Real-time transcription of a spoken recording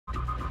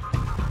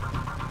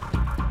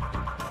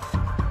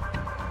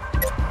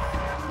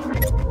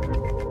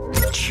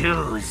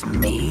Choose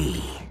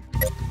me.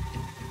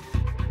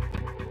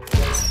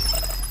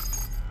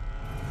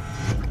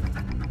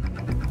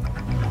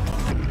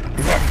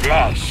 The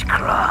flesh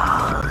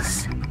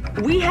crawls.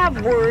 We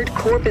have word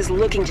Corp is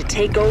looking to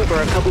take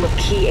over a couple of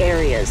key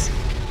areas.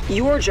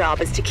 Your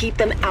job is to keep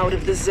them out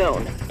of the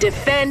zone.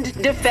 Defend,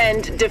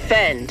 defend,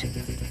 defend.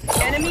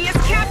 Enemy is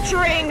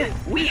capturing!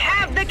 We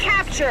have the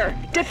capture!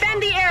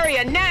 Defend the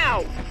area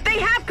now! They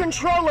have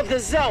control of the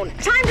zone!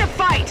 Time to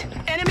fight!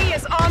 Enemy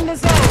is on the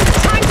zone!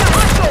 Time to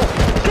hustle!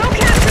 Go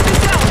capture the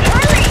zone!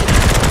 Hurry!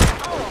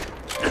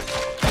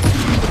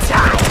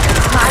 Time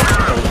is my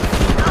baby.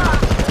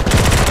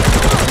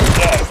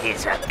 Death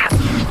is a...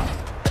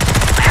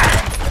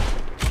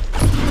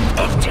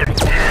 Enter.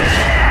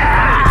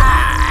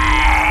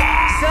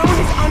 Zone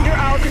is under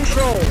our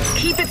control.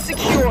 Keep it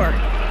secure.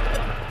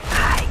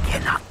 I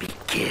cannot be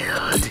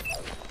killed.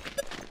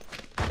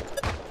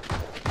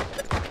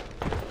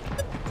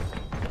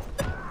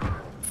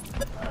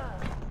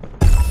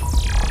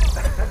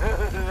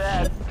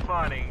 That's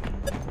funny.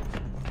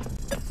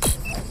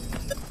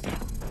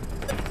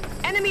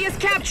 Enemy is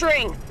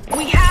capturing.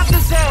 We have the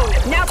zone.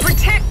 Now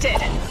protect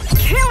it.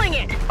 Killing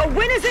it. A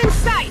win is in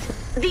sight.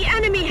 The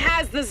enemy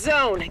has the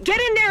zone. Get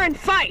in there and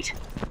fight.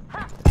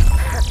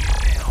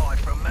 Can't hide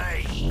from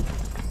me.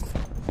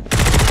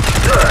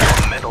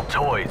 Metal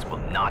toys will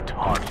not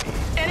harm me.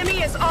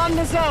 Enemy is on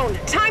the zone.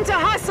 Time to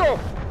hustle.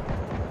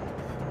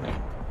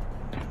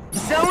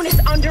 Zone is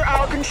under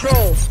our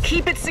control.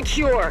 Keep it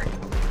secure.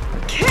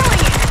 Killing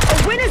it.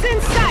 A win is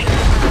in sight.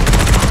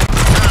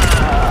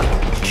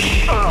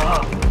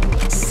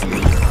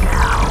 Sleep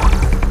now.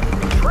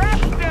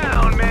 Trap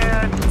down,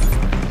 man.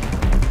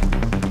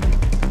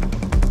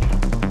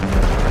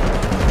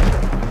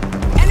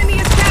 Enemy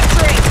is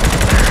capturing.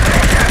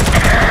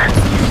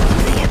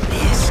 The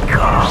abyss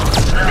calls.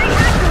 They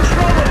have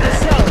control of the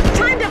zone.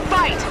 Time to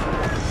fight.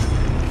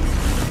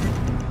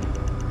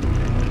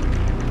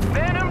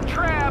 Venom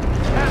trap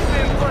has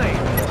been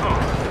placed.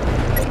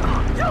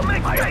 Don't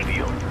make me. I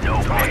feel no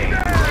pain.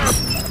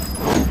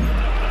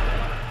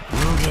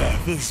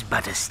 Death is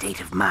but a state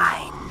of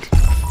mind.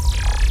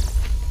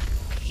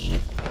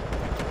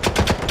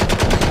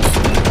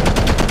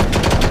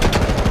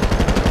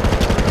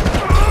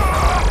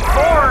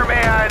 More,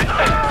 man.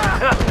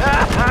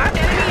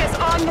 Enemy is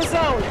on the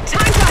zone.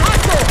 Time to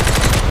hustle.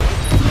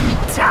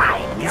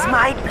 Time is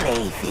my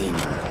plaything.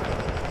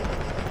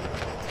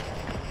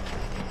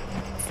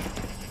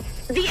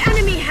 The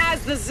enemy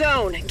has the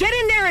zone. Get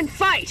in there and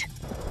fight.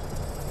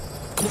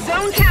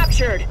 Zone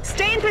captured.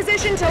 Stay in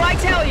position till I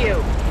tell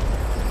you.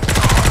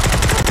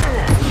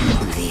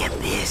 The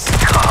abyss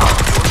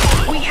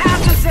calls. We have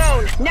the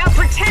zone. Now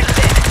protect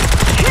it.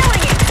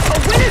 Killing it. A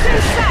win is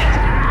in sight.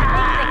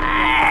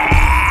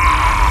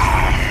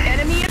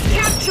 Enemy is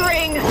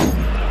capturing.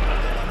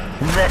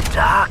 The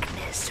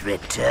darkness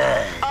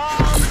returns.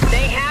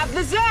 They have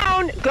the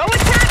zone. Go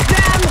attack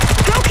them.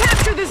 Go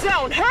capture the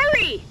zone.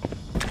 Hurry.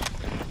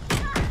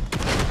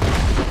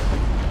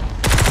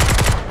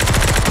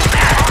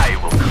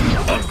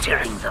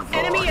 Entering the void.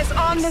 Enemy is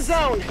on the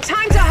zone.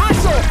 Time to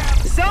hustle.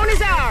 Zone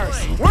is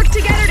ours. Work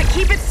together to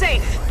keep it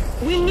safe.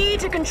 We need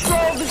to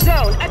control the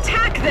zone.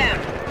 Attack them.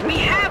 We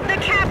have the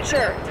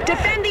capture.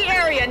 Defend the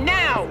area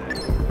now.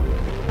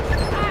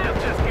 I'm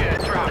just gonna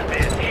drop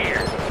this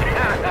here.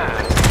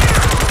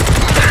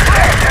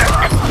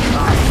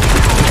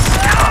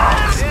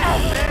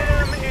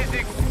 Venom is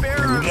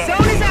experimenting.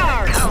 Zone is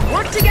ours.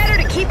 Work together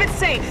to keep it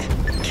safe.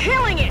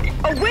 Killing it.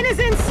 A win is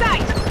in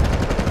sight.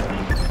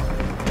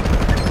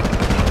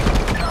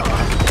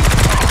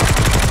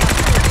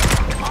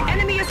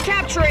 Enemy is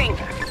capturing.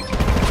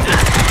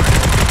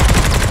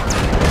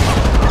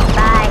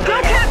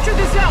 Go capture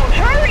the zone.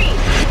 Hurry.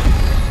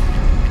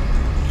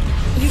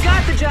 You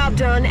got the job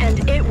done,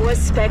 and it was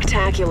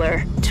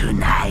spectacular.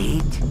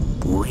 Tonight,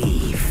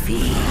 we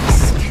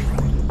feast.